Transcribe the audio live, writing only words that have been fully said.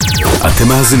אתם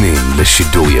מאזינים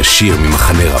לשידור ישיר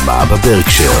ממחנה רמה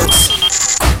בברקשיירס.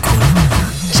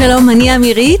 שלום, אני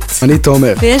אמירית. אני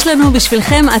תומר. ויש לנו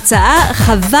בשבילכם הצעה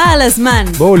חווה על הזמן.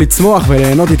 בואו לצמוח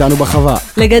וליהנות איתנו בחווה.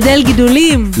 לגדל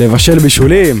גידולים. לבשל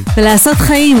בישולים. ולעשות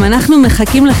חיים, אנחנו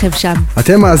מחכים לכם שם.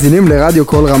 אתם מאזינים לרדיו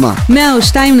כל רמה. 102.3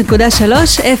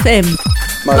 FM.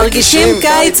 מרגישים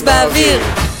קיץ באוויר.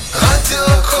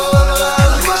 רדיו כל